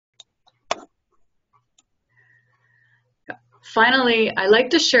Finally, I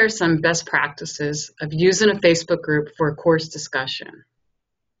like to share some best practices of using a Facebook group for a course discussion.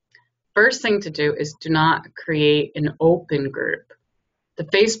 First thing to do is do not create an open group. The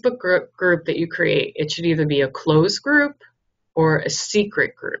Facebook group that you create, it should either be a closed group or a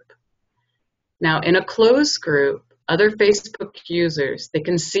secret group. Now, in a closed group, other Facebook users, they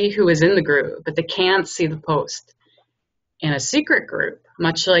can see who is in the group, but they can't see the post. In a secret group,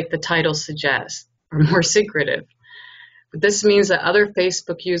 much like the title suggests, are more secretive. But this means that other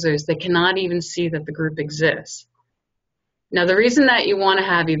Facebook users, they cannot even see that the group exists. Now, the reason that you want to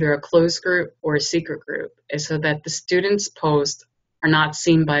have either a closed group or a secret group is so that the students' posts are not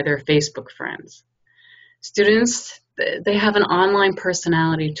seen by their Facebook friends. Students, they have an online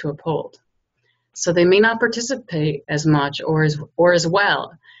personality to uphold, so they may not participate as much or as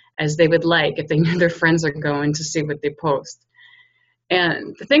well as they would like if they knew their friends are going to see what they post.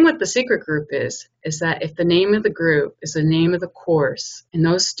 And the thing with the secret group is that if the name of the group is the name of the course, and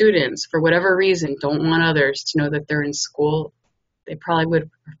those students, for whatever reason, don't want others to know that they're in school, they probably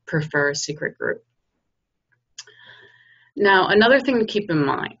would prefer a secret group. Now, another thing to keep in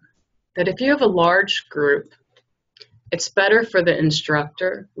mind, that if you have a large group, it's better for the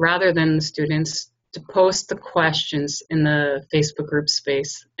instructor, rather than the students, to post the questions in the Facebook group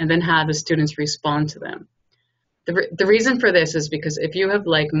space and then have the students respond to them. The reason for this is because if you have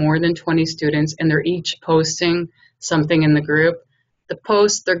like more than 20 students and they're each posting something in the group, the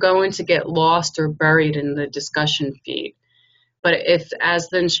posts, they're going to get lost or buried in the discussion feed. But if, as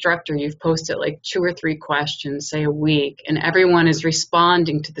the instructor, you've posted like 2 or 3 questions, say a week, and everyone is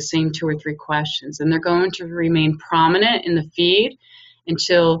responding to the same 2 or 3 questions, then they're going to remain prominent in the feed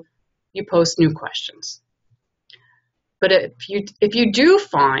until you post new questions. But if you do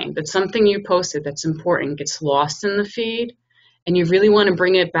find that something you posted that's important gets lost in the feed, and you really want to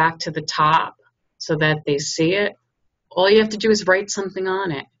bring it back to the top so that they see it, all you have to do is write something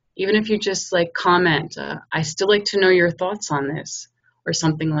on it. Even if you just like comment, I still like to know your thoughts on this, or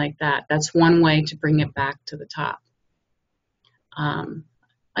something like that. That's one way to bring it back to the top.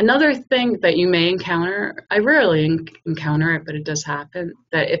 Another thing that you may encounter, I rarely encounter it, but it does happen,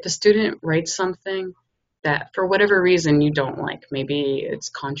 that if a student writes something that for whatever reason you don't like, maybe it's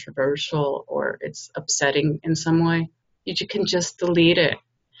controversial or it's upsetting in some way, you can just delete it.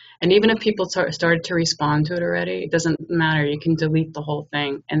 And even if people started to respond to it already, it doesn't matter. You can delete the whole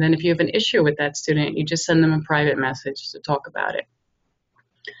thing. And then if you have an issue with that student, you just send them a private message to talk about it.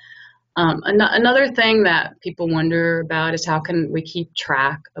 Another thing that people wonder about is how can we keep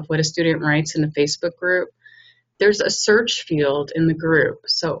track of what a student writes in a Facebook group? There's a search field in the group.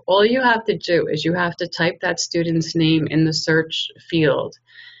 So all you have to do is you have to type that student's name in the search field.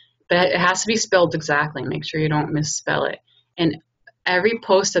 But it has to be spelled exactly. Make sure you don't misspell it. And every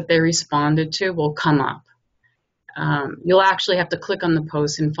post that they responded to will come up. You'll actually have to click on the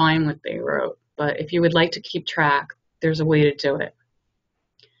post and find what they wrote. But if you would like to keep track, there's a way to do it.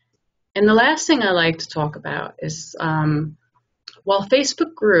 And the last thing I like to talk about is while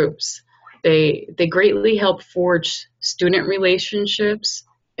Facebook groups, they greatly help forge student relationships,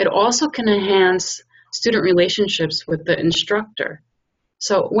 it also can enhance student relationships with the instructor.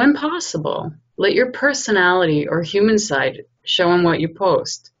 So when possible, let your personality or human side show in what you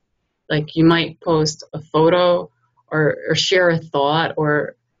post. Like you might post a photo or share a thought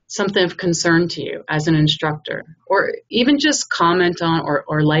or something of concern to you as an instructor, or even just comment on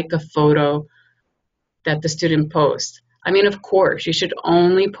or like a photo that the student posts. I mean, of course, you should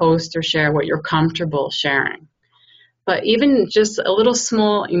only post or share what you're comfortable sharing. But even just a little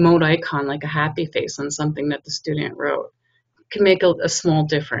small emote icon like a happy face on something that the student wrote can make a small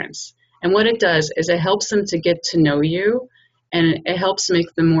difference. And what it does is it helps them to get to know you, and it helps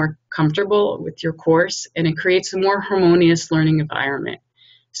make them more comfortable with your course, and it creates a more harmonious learning environment.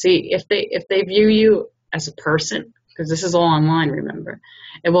 See, if they view you as a person, because this is all online, remember,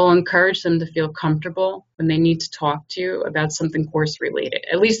 it will encourage them to feel comfortable when they need to talk to you about something course related.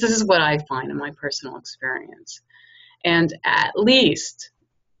 At least this is what I find in my personal experience. And at least,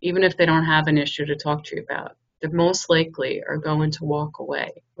 even if they don't have an issue to talk to you about, they most likely are going to walk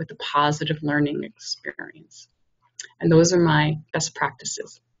away with a positive learning experience. And those are my best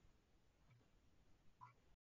practices.